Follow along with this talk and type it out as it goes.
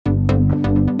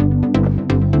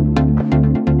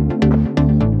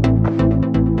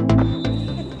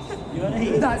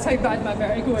That's how bad my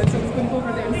vertigo is. I was going to go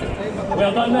over there and sit down. But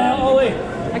well done there, Ollie.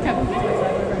 I can't believe it.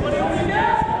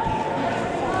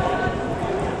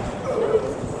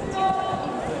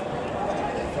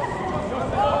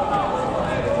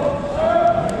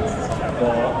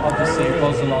 Obviously it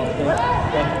was a lot, but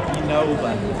when you know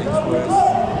when it's worse.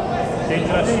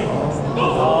 Dangerous.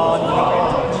 Oh, no.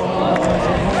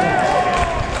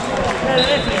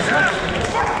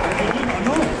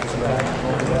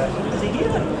 Is he here?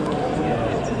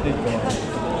 Yeah, it's a big one.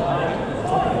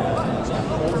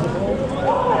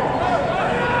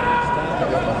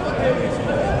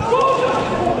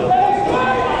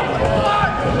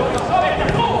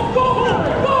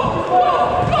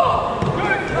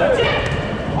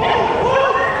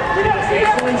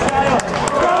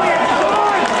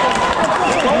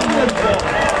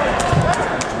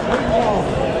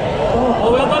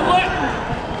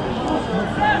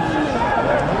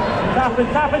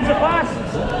 Tapping's a pass.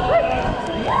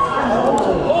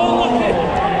 Oh, look it.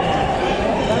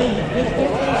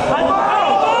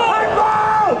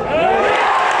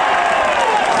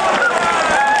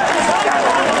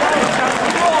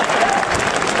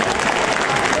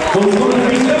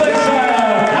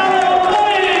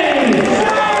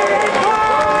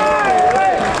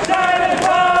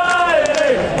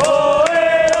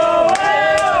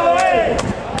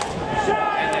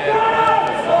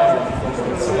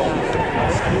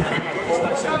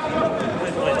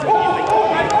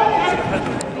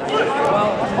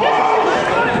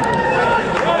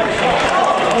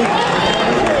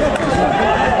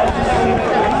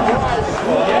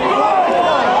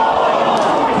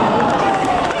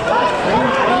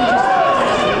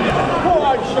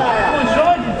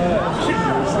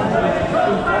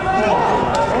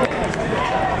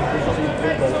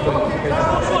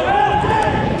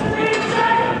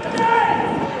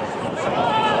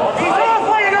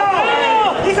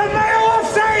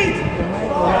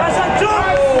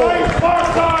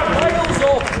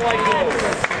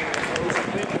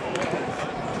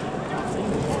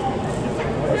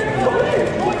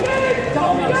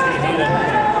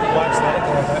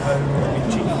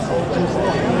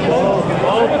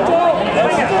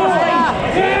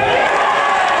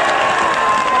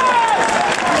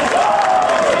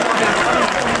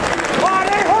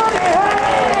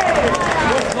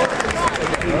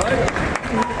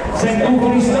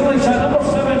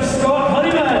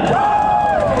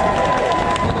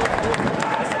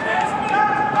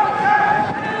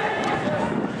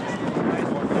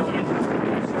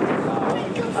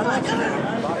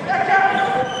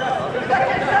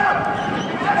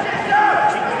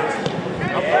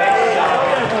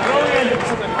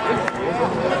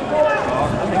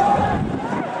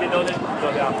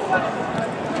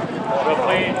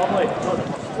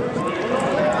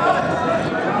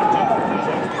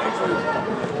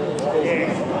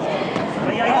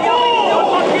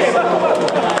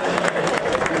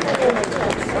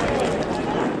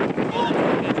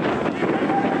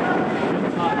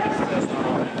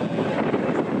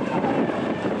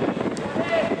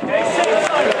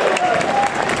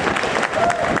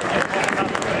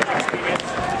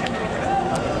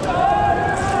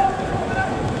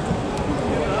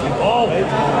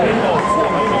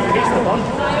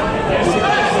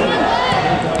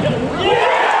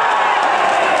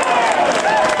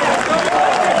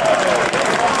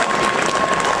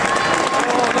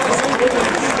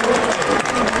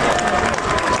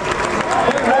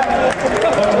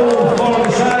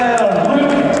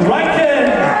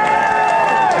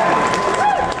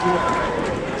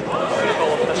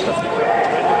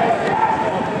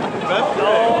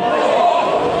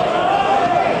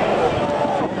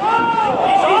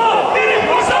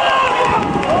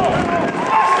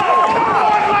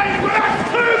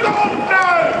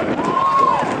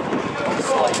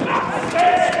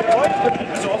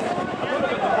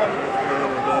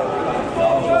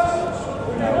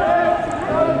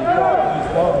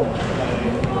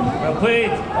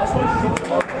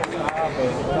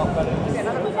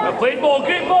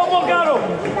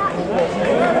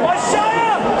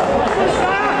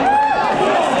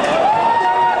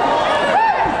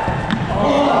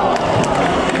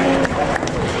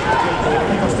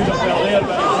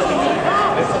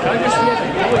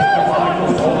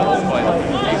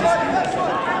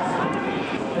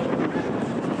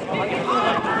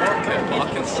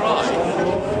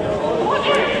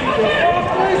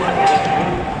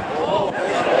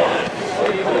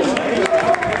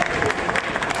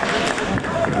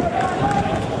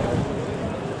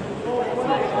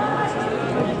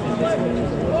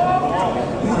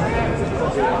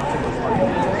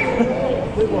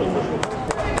 Yes,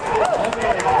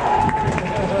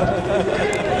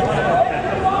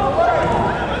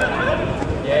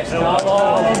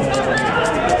 Carlo.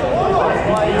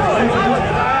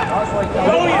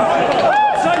 Brilliant!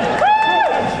 Son!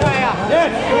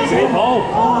 Yes! Great ball!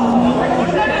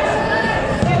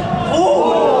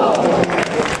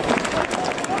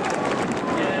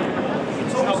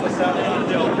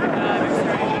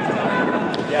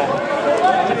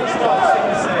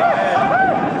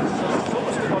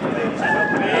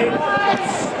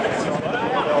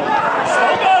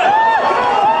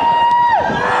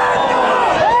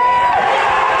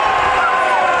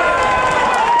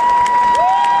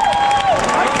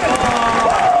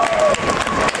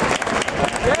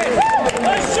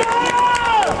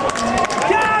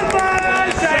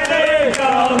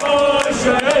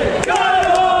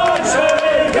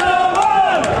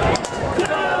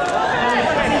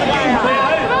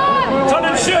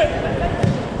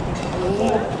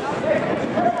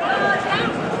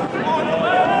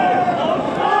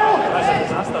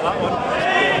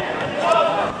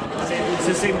 It's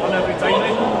the same one every time,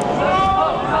 right?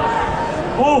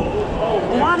 Oh!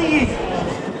 Money!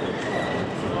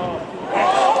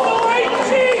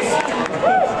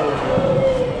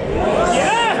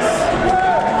 Yes!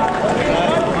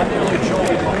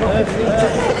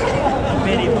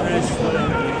 Very Bruce.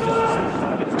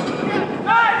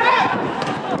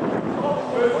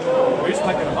 Who's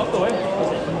picking him up though, eh?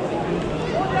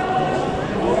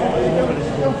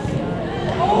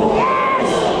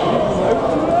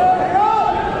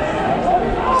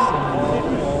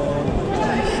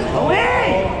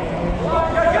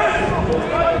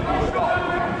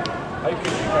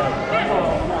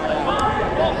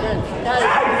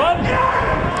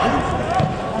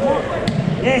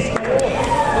 Yes.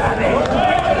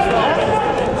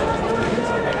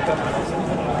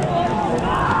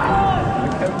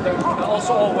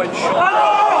 Also all went short.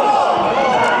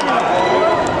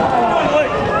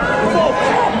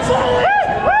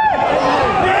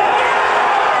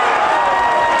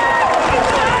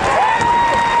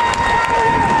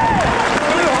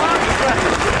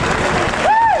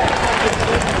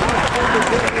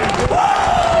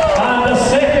 And the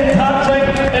second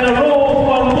hat-trick in a row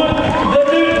for Luke the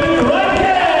Duke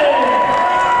Rankin!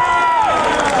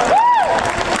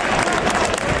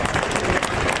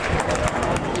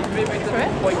 Maybe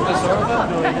didn't quite deserve it.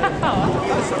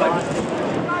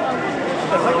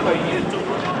 The thing about you too.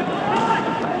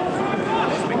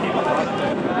 It's became a bad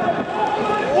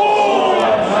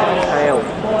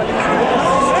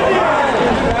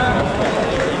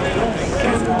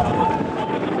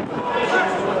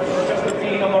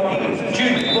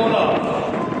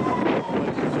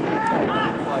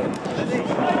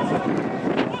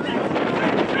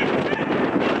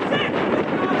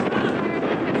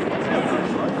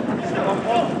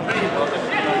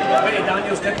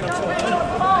Daniel's getting us all.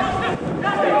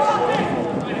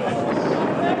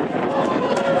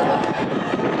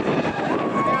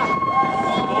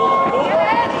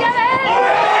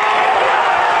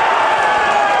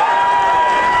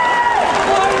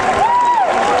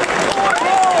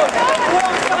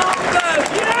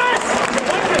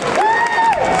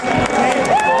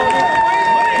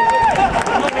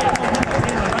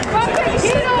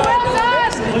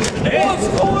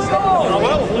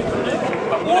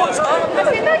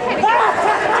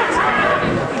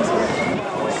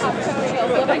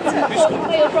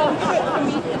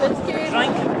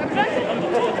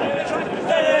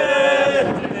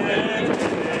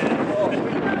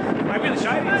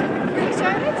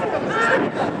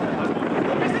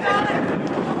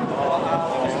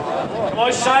 Come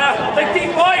on, Shire, big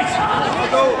deep boys!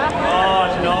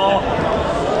 Oh no!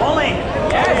 Ollie!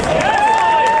 Yes!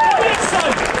 Yes!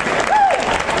 Son!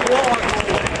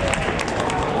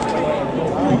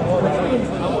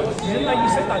 You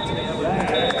said that to me.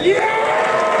 Yeah!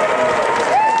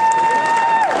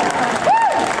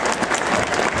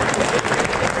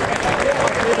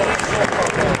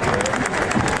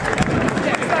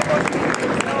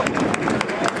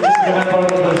 Remember,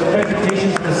 there's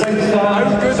presentations to the South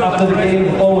Stand after the game.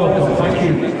 All welcome. Thank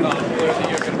you.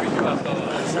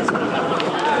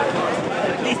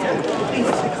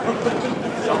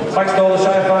 Thanks to all the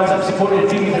Shire fans that have supported the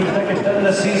team through thick and thin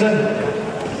this season.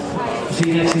 See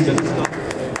you next season.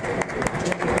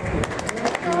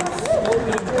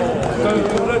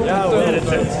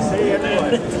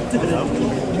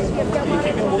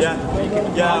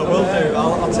 Yeah, will do.